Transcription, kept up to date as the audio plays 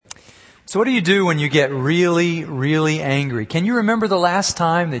So what do you do when you get really, really angry? Can you remember the last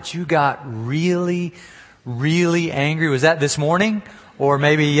time that you got really, really angry? Was that this morning? Or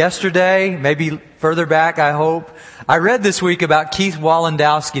maybe yesterday? Maybe further back, I hope. I read this week about Keith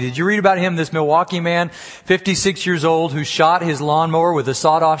Walendowski. Did you read about him, this Milwaukee man, 56 years old, who shot his lawnmower with a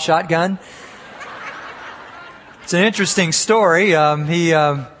sawed-off shotgun? It's an interesting story.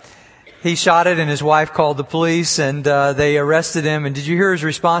 He shot it and his wife called the police and they arrested him. And did you hear his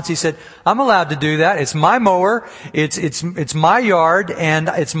response? He said, "I'm allowed to do that. It's my mower. It's my yard and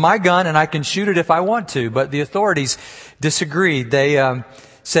it's my gun and I can shoot it if I want to." But the authorities disagreed. They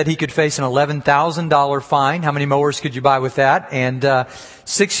said he could face an $11,000 fine. How many mowers could you buy with that? And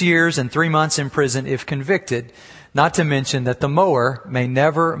 6 years and 3 months in prison if convicted. Not to mention that the mower may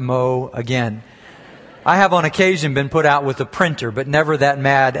never mow again. I have on occasion been put out with a printer, but never that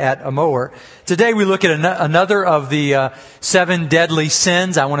mad at a mower. Today we look at another of the 7 deadly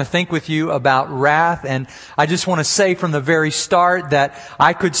sins. I want to think with you about wrath, and I just want to say from the very start that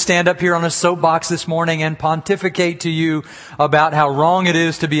I could stand up here on a soapbox this morning and pontificate to you about how wrong it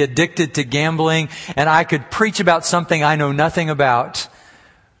is to be addicted to gambling, and I could preach about something I know nothing about.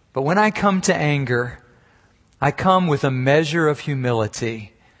 But when I come to anger, I come with a measure of humility,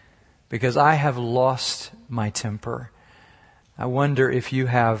 because I have lost my temper. I wonder if you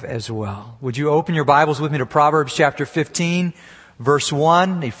have as well. Would you open your Bibles with me to Proverbs chapter 15, verse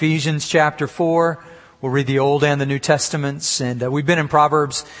 1, Ephesians chapter 4. We'll read the Old and the New Testaments. And we've been in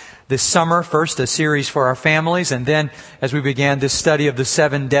Proverbs this summer. First, a series for our families. And then, as we began this study of the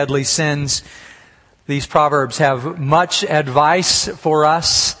 7 deadly sins, these Proverbs have much advice for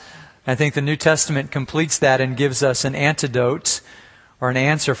us. I think the New Testament completes that and gives us an antidote or an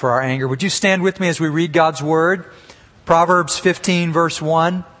answer for our anger. Would you stand with me as we read God's Word? Proverbs 15, verse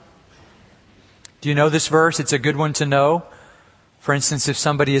 1. Do you know this verse? It's a good one to know. For instance, if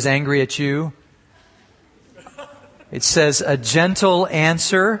somebody is angry at you, it says, "A gentle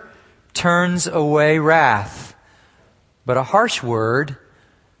answer turns away wrath, but a harsh word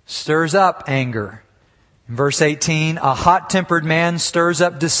stirs up anger." In verse 18, "A hot-tempered man stirs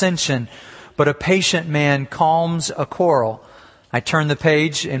up dissension, but a patient man calms a quarrel." I turn the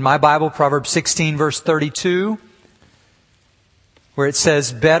page in my Bible, Proverbs 16, verse 32, where it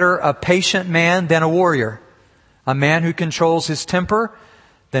says, "Better a patient man than a warrior, a man who controls his temper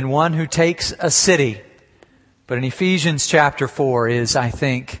than one who takes a city." But in Ephesians chapter 4 is, I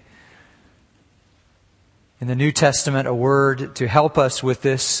think, in the New Testament, a word to help us with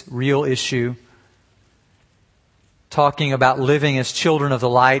this real issue. Talking about living as children of the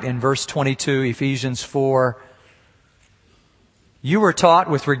light in verse 22, Ephesians 4, "You were taught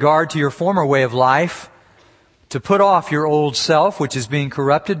with regard to your former way of life to put off your old self, which is being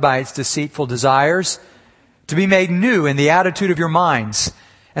corrupted by its deceitful desires, to be made new in the attitude of your minds,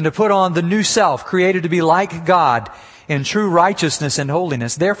 and to put on the new self, created to be like God in true righteousness and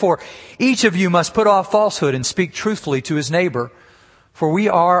holiness. Therefore, each of you must put off falsehood and speak truthfully to his neighbor. For we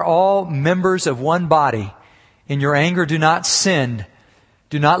are all members of one body. In your anger do not sin.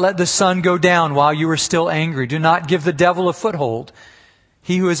 Do not let the sun go down while you are still angry. Do not give the devil a foothold.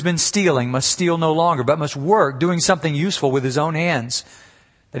 He who has been stealing must steal no longer, but must work, doing something useful with his own hands,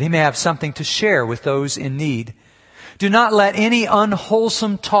 that he may have something to share with those in need. Do not let any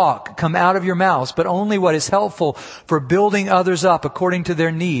unwholesome talk come out of your mouths, but only what is helpful for building others up according to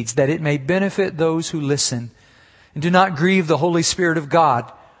their needs, that it may benefit those who listen. And do not grieve the Holy Spirit of God,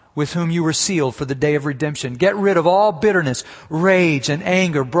 with whom you were sealed for the day of redemption. Get rid of all bitterness, rage, and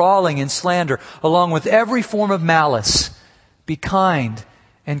anger, brawling and slander, along with every form of malice. Be kind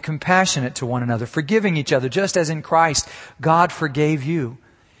and compassionate to one another, forgiving each other, just as in Christ God forgave you.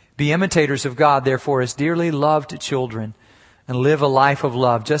 Be imitators of God, therefore, as dearly loved children, and live a life of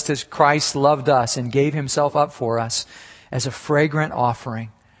love, just as Christ loved us and gave himself up for us as a fragrant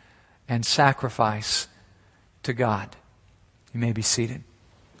offering and sacrifice to God." You may be seated.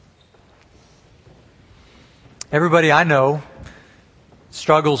 Everybody I know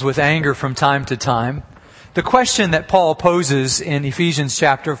struggles with anger from time to time. The question that Paul poses in Ephesians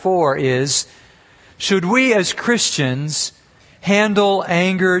chapter 4 is, should we as Christians handle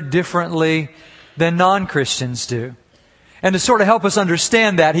anger differently than non-Christians do? And to sort of help us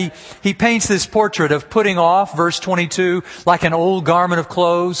understand that, he paints this portrait of putting off, verse 22, like an old garment of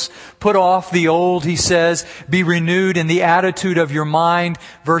clothes. Put off the old, he says. Be renewed in the attitude of your mind,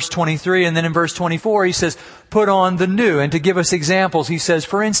 verse 23. And then in verse 24, he says, put on the new. And to give us examples, he says,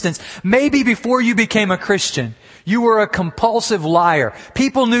 for instance, maybe before you became a Christian, you were a compulsive liar.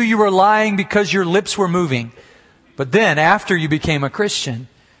 People knew you were lying because your lips were moving. But then, after you became a Christian,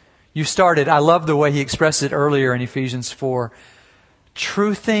 you started, I love the way he expressed it earlier in Ephesians 4,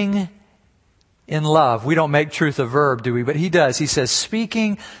 truthing in love. We don't make truth a verb, do we? But he does. He says,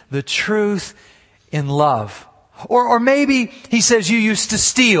 speaking the truth in love. Or maybe he says you used to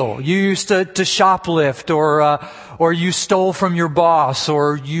steal, you used to shoplift, or you stole from your boss,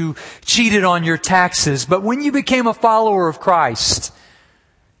 or you cheated on your taxes. But when you became a follower of Christ,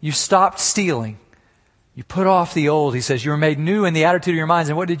 you stopped stealing. You put off the old. He says you were made new in the attitude of your minds.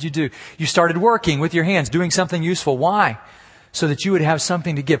 And what did you do? You started working with your hands, doing something useful. Why? So that you would have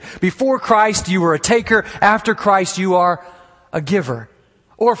something to give. Before Christ, you were a taker. After Christ, you are a giver.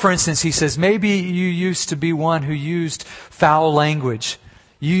 Or, for instance, he says, maybe you used to be one who used foul language.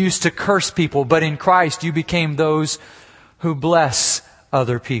 You used to curse people, but in Christ you became those who bless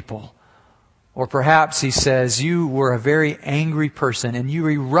other people. Or perhaps, he says, you were a very angry person and you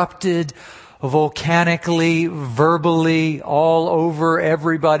erupted volcanically, verbally, all over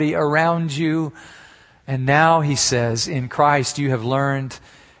everybody around you. And now, he says, in Christ you have learned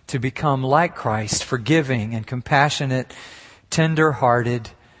to become like Christ, forgiving and compassionate, tender-hearted,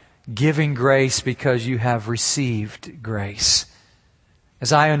 giving grace because you have received grace.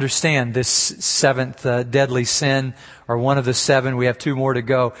 As I understand this seventh deadly sin, or one of the seven, we have two more to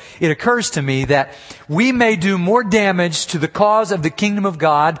go, it occurs to me that we may do more damage to the cause of the kingdom of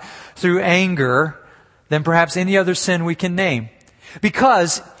God through anger than perhaps any other sin we can name.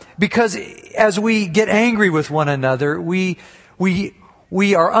 Because as we get angry with one another, we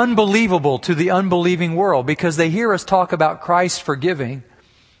are unbelievable to the unbelieving world, because they hear us talk about Christ forgiving,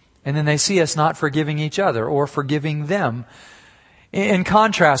 and then they see us not forgiving each other or forgiving them. In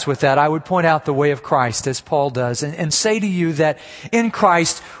contrast with that, I would point out the way of Christ, as Paul does, and say to you that in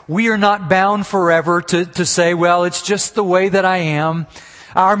Christ we are not bound forever to say, well, it's just the way that I am.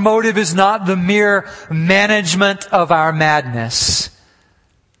 Our motive is not the mere management of our madness.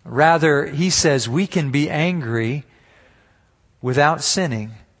 Rather, he says we can be angry without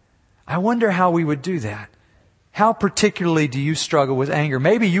sinning. I wonder how we would do that. How particularly do you struggle with anger?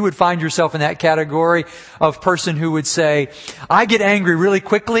 Maybe you would find yourself in that category of person who would say, I get angry really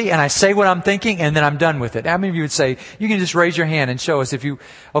quickly and I say what I'm thinking and then I'm done with it. How many of you would say, you can just raise your hand and show us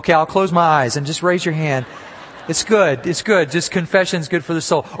okay, I'll close my eyes and just raise your hand. It's good. It's good. Just confession's good for the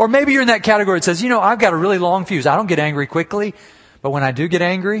soul. Or maybe you're in that category that says, I've got a really long fuse. I don't get angry quickly, but when I do get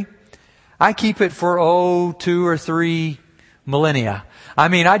angry, I keep it for 2 or 3 millennia.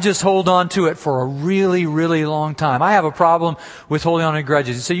 I just hold on to it for a really, really long time. I have a problem with holding on to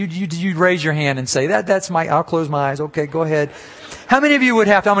grudges. So you raise your hand and say, I'll close my eyes. Okay, go ahead. How many of you would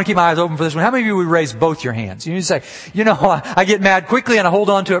I'm going to keep my eyes open for this one. How many of you would raise both your hands? You say, I get mad quickly and I hold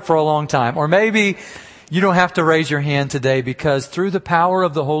on to it for a long time. Or maybe you don't have to raise your hand today, because through the power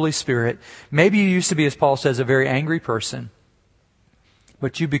of the Holy Spirit, maybe you used to be, as Paul says, a very angry person,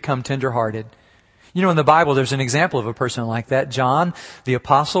 but you become tender-hearted. In the Bible, there's an example of a person like that. John, the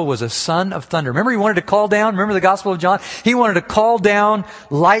apostle, was a son of thunder. Remember, he wanted to call down, remember the Gospel of John? He wanted to call down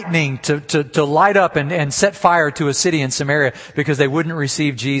lightning to light up and set fire to a city in Samaria because they wouldn't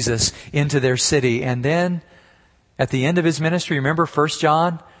receive Jesus into their city. And then, at the end of his ministry, remember 1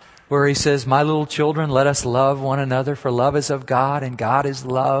 John? Where he says, my little children, let us love one another, for love is of God and God is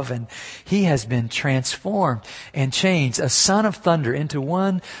love. And he has been transformed and changed, a son of thunder, into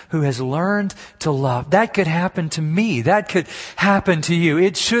one who has learned to love. That could happen to me. That could happen to you.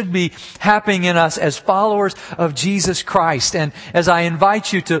 It should be happening in us as followers of Jesus Christ. And as I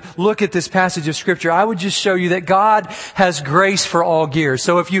invite you to look at this passage of Scripture, I would just show you that God has grace for all gears.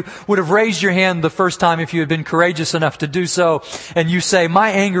 So if you would have raised your hand the first time, if you had been courageous enough to do so, and you say,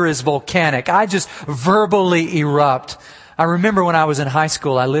 my anger is volcanic. I just verbally erupt. I remember when I was in high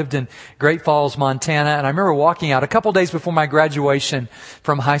school, I lived in Great Falls, Montana, and I remember walking out a couple days before my graduation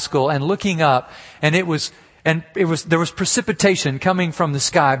from high school and looking up, and there was precipitation coming from the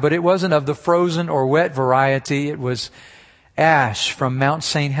sky, but it wasn't of the frozen or wet variety. It was ash from Mount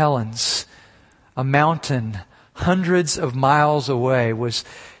St. Helens, a mountain hundreds of miles away was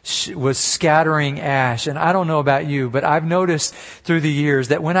scattering ash. And I don't know about you, but I've noticed through the years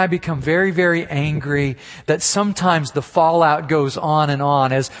that when I become very, very angry, that sometimes the fallout goes on and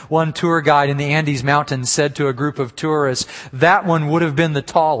on. As one tour guide in the Andes Mountains said to a group of tourists, that one would have been the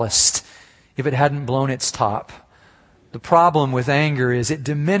tallest if it hadn't blown its top. The problem with anger is it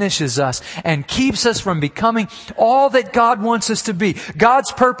diminishes us and keeps us from becoming all that God wants us to be. God's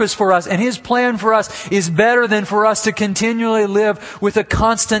purpose for us and His plan for us is better than for us to continually live with a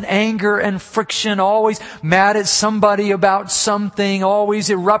constant anger and friction, always mad at somebody about something, always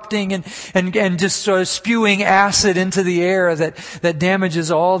erupting and just sort of spewing acid into the air that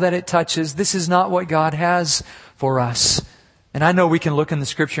damages all that it touches. This is not what God has for us. And I know we can look in the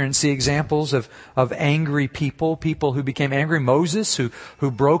Scripture and see examples of angry people who became angry. Moses,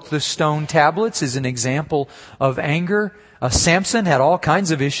 who broke the stone tablets, is an example of anger. Samson had all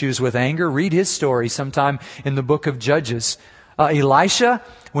kinds of issues with anger. Read his story sometime in the book of Judges. Elisha,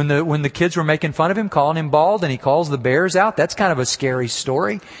 when the kids were making fun of him, calling him bald, and he calls the bears out, that's kind of a scary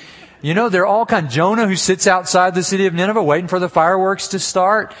story. You know, there are all kinds. Jonah, who sits outside the city of Nineveh waiting for the fireworks to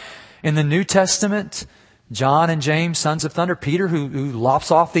start. In the New Testament, John and James, sons of thunder. Peter, who lops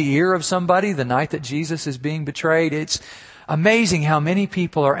off the ear of somebody the night that Jesus is being betrayed. It's amazing how many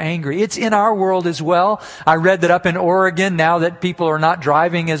people are angry. It's in our world as well. I read that up in Oregon, now that people are not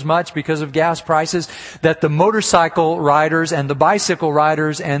driving as much because of gas prices, that the motorcycle riders and the bicycle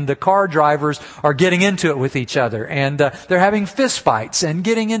riders and the car drivers are getting into it with each other. And they're having fist fights and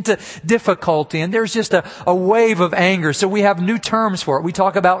getting into difficulty. And there's just a wave of anger. So we have new terms for it. We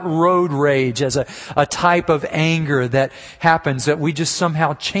talk about road rage as a type of anger that happens, that we just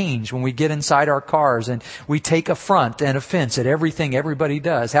somehow change when we get inside our cars and we take affront and offense at everything everybody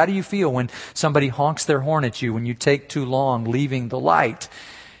does. How do you feel when somebody honks their horn at you when you take too long leaving the light?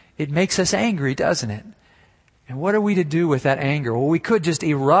 It makes us angry, doesn't it? And what are we to do with that anger? Well, we could just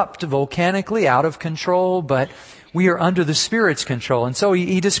erupt volcanically out of control, but we are under the Spirit's control. And so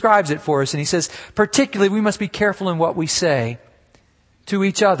he describes it for us, and he says, particularly we must be careful in what we say to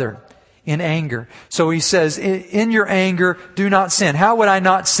each other in anger. So he says, in your anger, do not sin. How would I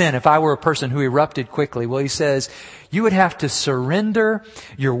not sin if I were a person who erupted quickly? Well, he says, you would have to surrender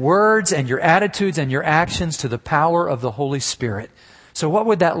your words and your attitudes and your actions to the power of the Holy Spirit. So what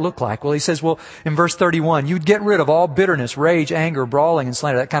would that look like? Well, he says, in verse 31, you'd get rid of all bitterness, rage, anger, brawling, and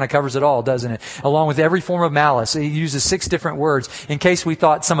slander. That kind of covers it all, doesn't it? Along with every form of malice. He uses 6 different words. In case we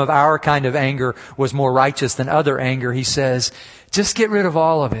thought some of our kind of anger was more righteous than other anger, he says, just get rid of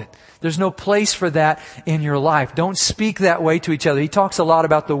all of it. There's no place for that in your life. Don't speak that way to each other. He talks a lot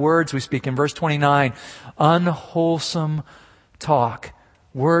about the words we speak. In verse 29, unwholesome talk,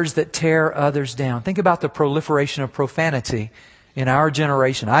 words that tear others down. Think about the proliferation of profanity in our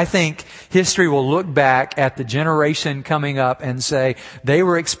generation. I think history will look back at the generation coming up and say they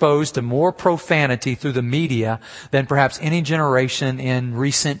were exposed to more profanity through the media than perhaps any generation in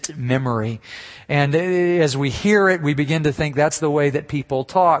recent memory. And as we hear it, we begin to think that's the way that people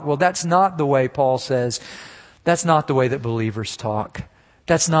talk. Well, that's not the way, Paul says. That's not the way that believers talk.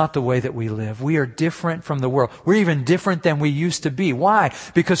 That's not the way that we live. We are different from the world. We're even different than we used to be. Why?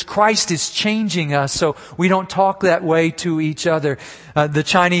 Because Christ is changing us, so we don't talk that way to each other. The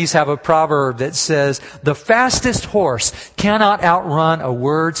Chinese have a proverb that says, the fastest horse cannot outrun a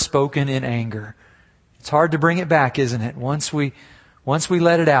word spoken in anger. It's hard to bring it back, isn't it? Once we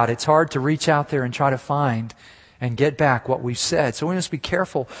let it out, it's hard to reach out there and try to find and get back what we've said. So we must be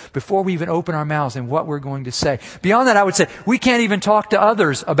careful before we even open our mouths in what we're going to say. Beyond that, I would say we can't even talk to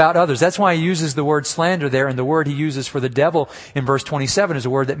others about others. That's why he uses the word slander there, and the word he uses for the devil in verse 27 is a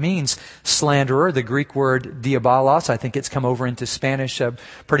word that means slanderer. The Greek word diabolos, I think it's come over into Spanish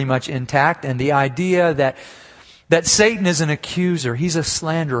pretty much intact, and the idea that Satan is an accuser. He's a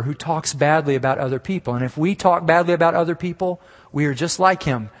slanderer who talks badly about other people. And if we talk badly about other people, we are just like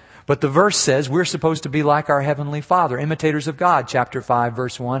him. But the verse says we're supposed to be like our Heavenly Father, imitators of God, chapter 5,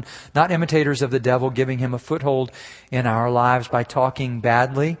 verse 1, not imitators of the devil, giving him a foothold in our lives by talking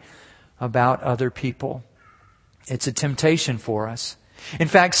badly about other people. It's a temptation for us. In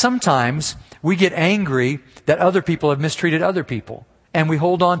fact, sometimes we get angry that other people have mistreated other people, and we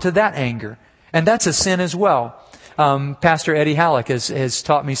hold on to that anger. And that's a sin as well. Pastor Eddie Halleck has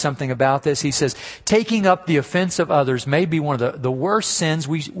taught me something about this. He says, taking up the offense of others may be one of the worst sins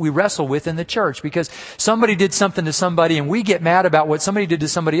we wrestle with in the church, because somebody did something to somebody and we get mad about what somebody did to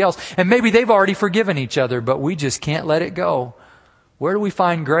somebody else, and maybe they've already forgiven each other, but we just can't let it go. Where do we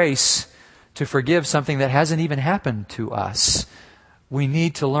find grace to forgive something that hasn't even happened to us? We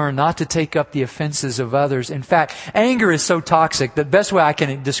need to learn not to take up the offenses of others. In fact, anger is so toxic. The best way I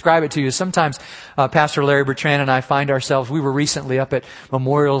can describe it to you is sometimes Pastor Larry Bertrand and I find ourselves, we were recently up at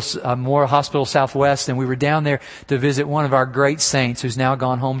Memorial Hospital Southwest, and we were down there to visit one of our great saints who's now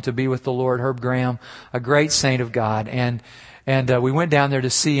gone home to be with the Lord, Herb Graham, a great saint of God. And we went down there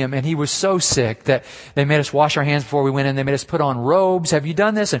to see him, and he was so sick that they made us wash our hands before we went in. They made us put on robes. Have you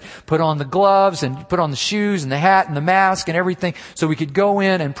done this? And put on the gloves and put on the shoes and the hat and the mask and everything so we could go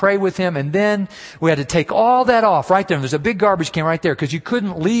in and pray with him. And then we had to take all that off right there. And there's a big garbage can right there because you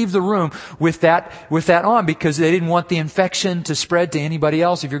couldn't leave the room with that on, because they didn't want the infection to spread to anybody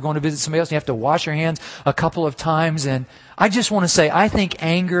else. If you're going to visit somebody else, you have to wash your hands a couple of times. And I just want to say, I think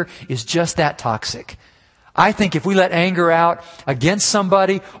anger is just that toxic. I think if we let anger out against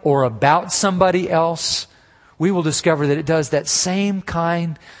somebody or about somebody else, we will discover that it does that same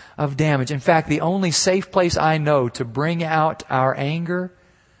kind of damage. In fact, the only safe place I know to bring out our anger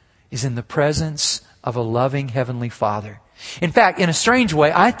is in the presence of a loving Heavenly Father. In fact, in a strange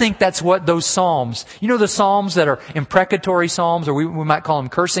way, I think that's what those psalms, you know, the psalms that are imprecatory psalms, or we might call them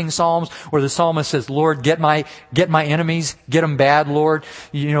cursing psalms, where the psalmist says, Lord, get my enemies, get them bad, Lord,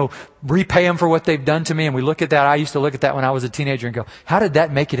 you know, repay them for what they've done to me. And we look at that. I used to look at that when I was a teenager and go, how did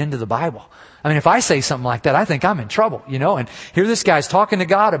that make it into the Bible? I mean, if I say something like that, I think I'm in trouble, you know, and here this guy's talking to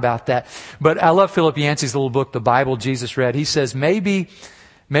God about that. But I love Philip Yancey's little book, The Bible Jesus Read. He says, maybe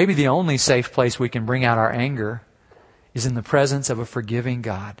the only safe place we can bring out our anger is in the presence of a forgiving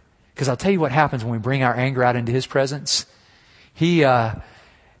God. Because I'll tell you what happens when we bring our anger out into His presence. He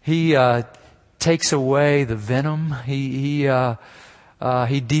takes away the venom. He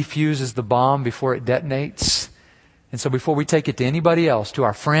defuses the bomb before it detonates. And so before we take it to anybody else, to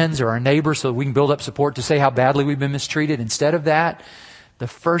our friends or our neighbors, so that we can build up support to say how badly we've been mistreated, instead of that, the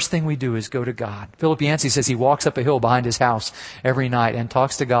first thing we do is go to God. Philip Yancey says he walks up a hill behind his house every night and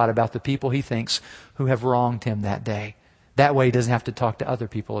talks to God about the people he thinks who have wronged him that day. That way he doesn't have to talk to other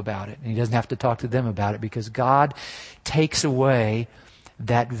people about it. And he doesn't have to talk to them about it, because God takes away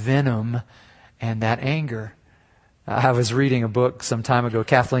that venom and that anger. I was reading a book some time ago.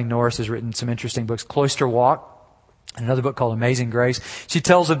 Kathleen Norris has written some interesting books. Cloister Walk, and another book called Amazing Grace. She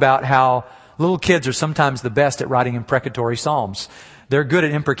tells about how little kids are sometimes the best at writing imprecatory psalms. They're good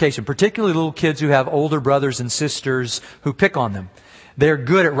at imprecation, particularly little kids who have older brothers and sisters who pick on them. They're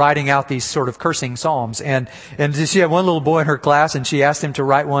good at writing out these sort of cursing psalms. And she had one little boy in her class, and she asked him to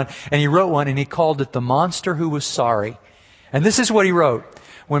write one, and he wrote one, and he called it The Monster Who Was Sorry. And this is what he wrote.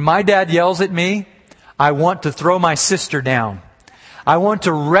 When my dad yells at me, I want to throw my sister down. I want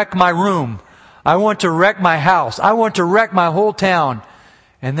to wreck my room. I want to wreck my house. I want to wreck my whole town.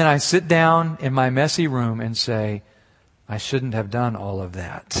 And then I sit down in my messy room and say, I shouldn't have done all of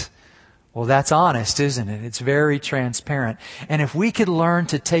that. Well, that's honest, isn't it? It's very transparent. And if we could learn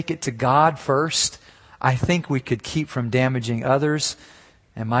to take it to God first, I think we could keep from damaging others,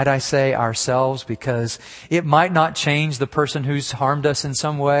 and might I say ourselves, because it might not change the person who's harmed us in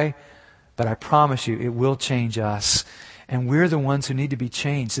some way, but I promise you it will change us. And we're the ones who need to be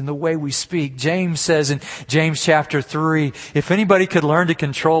changed in the way we speak. James says in James chapter 3, if anybody could learn to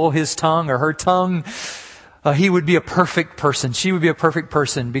control his tongue or her tongue, he would be a perfect person. She would be a perfect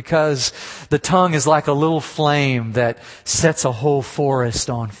person, because the tongue is like a little flame that sets a whole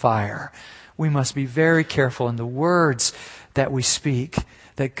forest on fire. We must be very careful in the words that we speak,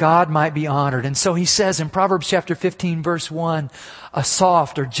 that God might be honored. And so he says in Proverbs chapter 15, verse 1, a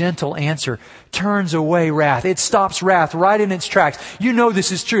soft or gentle answer turns away wrath. It stops wrath right in its tracks. You know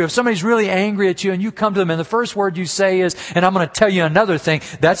this is true. If somebody's really angry at you and you come to them and the first word you say is, and I'm going to tell you another thing,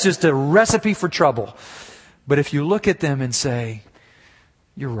 that's just a recipe for trouble. But if you look at them and say,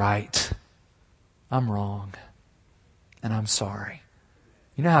 you're right, I'm wrong, and I'm sorry,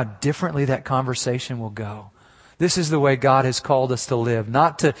 you know how differently that conversation will go. This is the way God has called us to live.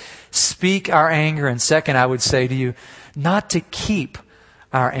 Not to speak our anger, and second, I would say to you, not to keep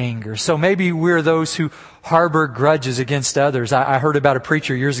our anger. So maybe we're those who harbor grudges against others. I heard about a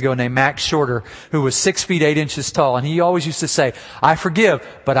preacher years ago named Max Shorter, who was 6 feet 8 inches tall, and he always used to say, I forgive,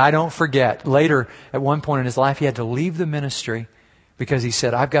 but I don't forget. Later, at one point in his life, he had to leave the ministry because he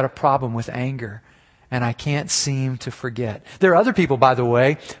said, I've got a problem with anger, and I can't seem to forget. There are other people, by the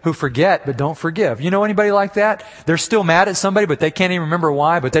way, who forget but don't forgive. You know anybody like that? They're still mad at somebody, but they can't even remember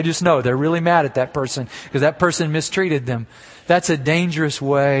why, but they just know they're really mad at that person because that person mistreated them. That's a dangerous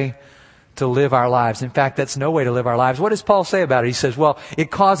way to live our lives. In fact, that's no way to live our lives. What does Paul say about it? He says, well,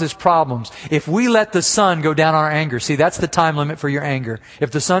 it causes problems. If we let the sun go down on our anger, see, that's the time limit for your anger.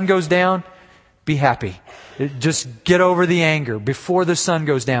 If the sun goes down, be happy. Just get over the anger before the sun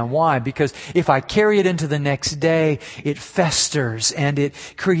goes down. Why? Because if I carry it into the next day, it festers and it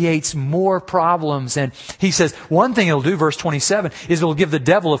creates more problems. And he says, one thing it'll do, verse 27, is it'll give the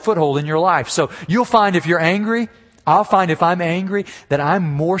devil a foothold in your life. So you'll find if you're angry, I'll find if I'm angry that I'm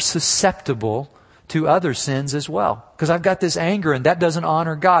more susceptible to other sins as well. Because I've got this anger and that doesn't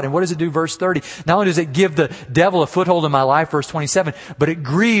honor God. And what does it do? Verse 30. Not only does it give the devil a foothold in my life, verse 27, but it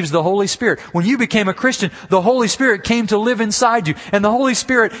grieves the Holy Spirit. When you became a Christian, the Holy Spirit came to live inside you. And the Holy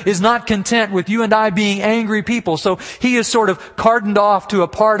Spirit is not content with you and I being angry people. So He is sort of cordoned off to a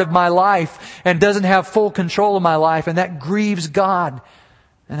part of my life and doesn't have full control of my life. And that grieves God.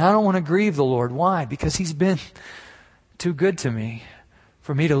 And I don't want to grieve the Lord. Why? Because He's been too good to me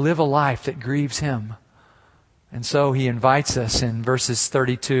for me to live a life that grieves Him. And so He invites us in verses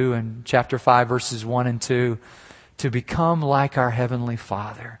 32 and chapter 5, verses 1 and 2, to become like our Heavenly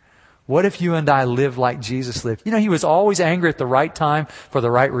Father. What if you and I lived like Jesus lived? You know, He was always angry at the right time for the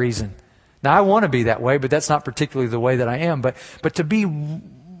right reason. Now, I want to be that way, but that's not particularly the way that I am. But to be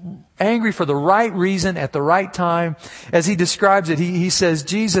angry for the right reason at the right time, as He describes it, he says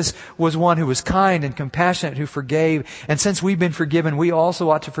Jesus was one who was kind and compassionate, who forgave. And since we've been forgiven, we also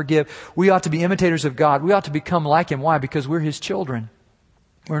ought to forgive. We ought to be imitators of God. We ought to become like Him. Why? Because we're His children.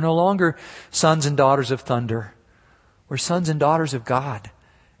 We're no longer sons and daughters of thunder. We're sons and daughters of God.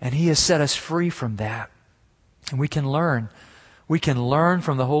 And He has set us free from that. And we can learn. We can learn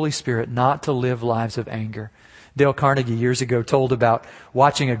from the Holy Spirit not to live lives of anger. Dale Carnegie years ago told about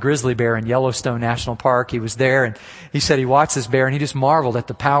watching a grizzly bear in Yellowstone National Park. He was there and he said he watched this bear and he just marveled at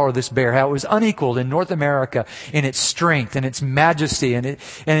the power of this bear, how it was unequaled in North America in its strength and its majesty.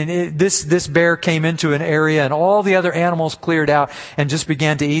 This bear came into an area and all the other animals cleared out and just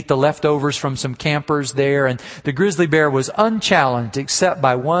began to eat the leftovers from some campers there. And the grizzly bear was unchallenged except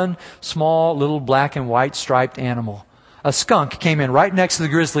by one small little black and white striped animal. A skunk came in right next to the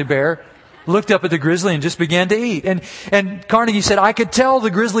grizzly bear, looked up at the grizzly and just began to eat. And Carnegie said, I could tell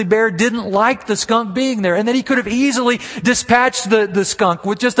the grizzly bear didn't like the skunk being there. And that he could have easily dispatched the skunk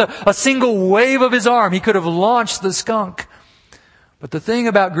with just a single wave of his arm. He could have launched the skunk. But the thing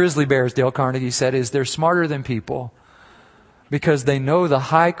about grizzly bears, Dale Carnegie said, is they're smarter than people because they know the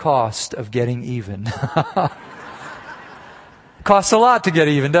high cost of getting even. Costs a lot to get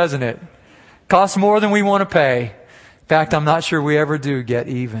even, doesn't it? Costs more than we want to pay. In fact, I'm not sure we ever do get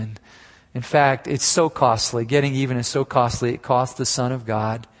even. In fact, it's so costly. Getting even is so costly. It cost the Son of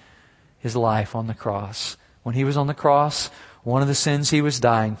God His life on the cross. When He was on the cross, one of the sins He was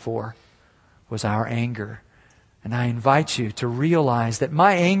dying for was our anger. And I invite you to realize that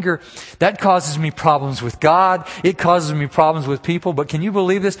my anger, that causes me problems with God. It causes me problems with people. But can you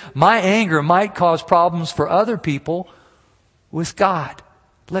believe this? My anger might cause problems for other people with God.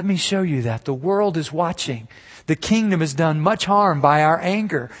 Let me show you that. The world is watching. The kingdom has done much harm by our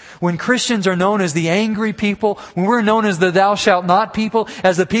anger. When Christians are known as the angry people, when we're known as the thou shalt not people,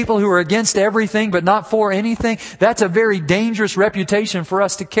 as the people who are against everything but not for anything, that's a very dangerous reputation for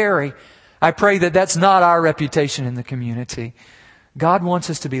us to carry. I pray that that's not our reputation in the community. God wants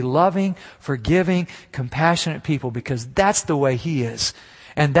us to be loving, forgiving, compassionate people because that's the way He is.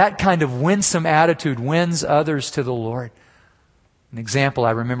 And that kind of winsome attitude wins others to the Lord. An example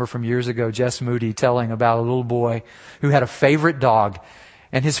I remember from years ago, Jess Moody telling about a little boy who had a favorite dog.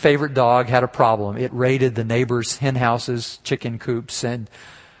 And his favorite dog had a problem. It raided the neighbors' hen houses, chicken coops. And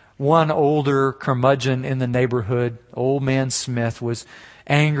one older curmudgeon in the neighborhood, Old Man Smith, was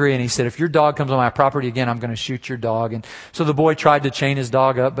angry. And he said, if your dog comes on my property again, I'm going to shoot your dog. And so the boy tried to chain his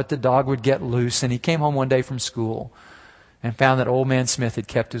dog up, but the dog would get loose. And he came home one day from school and found that Old Man Smith had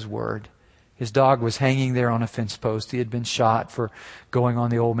kept his word. His dog was hanging there on a fence post. He had been shot for going on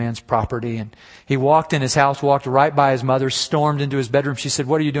the old man's property. And he walked in his house, walked right by his mother, stormed into his bedroom. She said,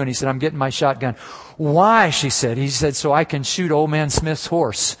 what are you doing? He said, I'm getting my shotgun. Why? She said. He said, so I can shoot Old Man Smith's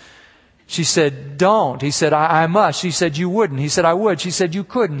horse. She said, don't. He said, I must. She said, you wouldn't. He said, I would. She said, you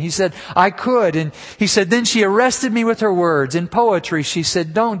couldn't. He said, I could. And he said, then she arrested me with her words. In poetry, she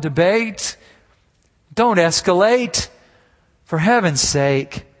said, don't debate. Don't escalate. For heaven's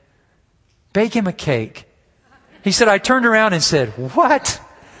sake, bake him a cake. He said, I turned around and said, what?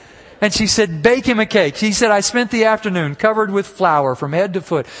 And she said, bake him a cake. He said, I spent the afternoon covered with flour from head to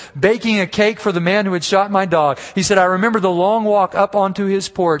foot, baking a cake for the man who had shot my dog. He said, I remember the long walk up onto his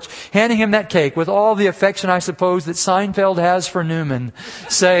porch, handing him that cake with all the affection, I suppose, that Seinfeld has for Newman,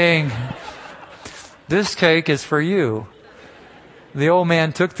 saying, this cake is for you. The old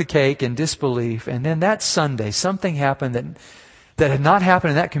man took the cake in disbelief. And then that Sunday, something happened that had not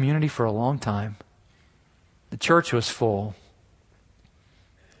happened in that community for a long time. The church was full.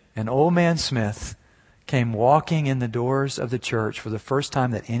 And Old Man Smith came walking in the doors of the church for the first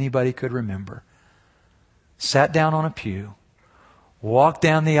time that anybody could remember. Sat down on a pew, walked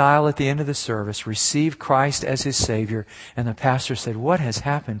down the aisle at the end of the service, received Christ as his Savior, and the pastor said, what has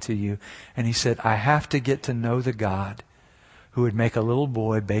happened to you? And he said, I have to get to know the God who would make a little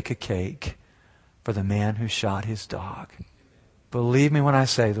boy bake a cake for the man who shot his dog. Believe me when I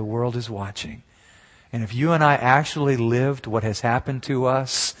say the world is watching. And if you and I actually lived what has happened to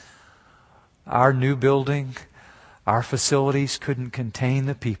us, our new building, our facilities couldn't contain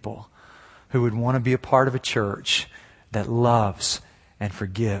the people who would want to be a part of a church that loves and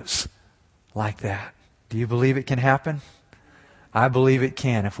forgives like that. Do you believe it can happen? I believe it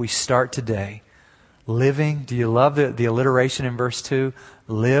can if we start today. Living, do you love the alliteration in verse 2?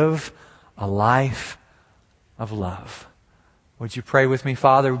 Live a life of love. Would you pray with me,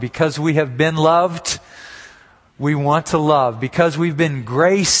 Father? Because we have been loved, we want to love. Because we've been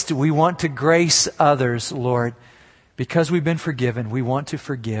graced, we want to grace others, Lord. Because we've been forgiven, we want to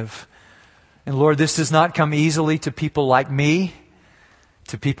forgive. And Lord, this does not come easily to people like me,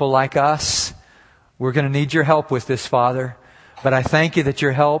 to people like us. We're going to need your help with this, Father. But I thank you that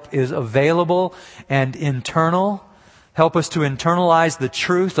your help is available and internal. Help us to internalize the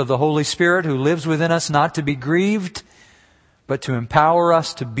truth of the Holy Spirit who lives within us, not to be grieved, but to empower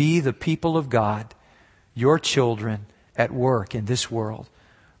us to be the people of God, your children at work in this world.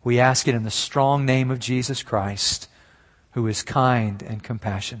 We ask it in the strong name of Jesus Christ, who is kind and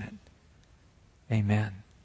compassionate. Amen.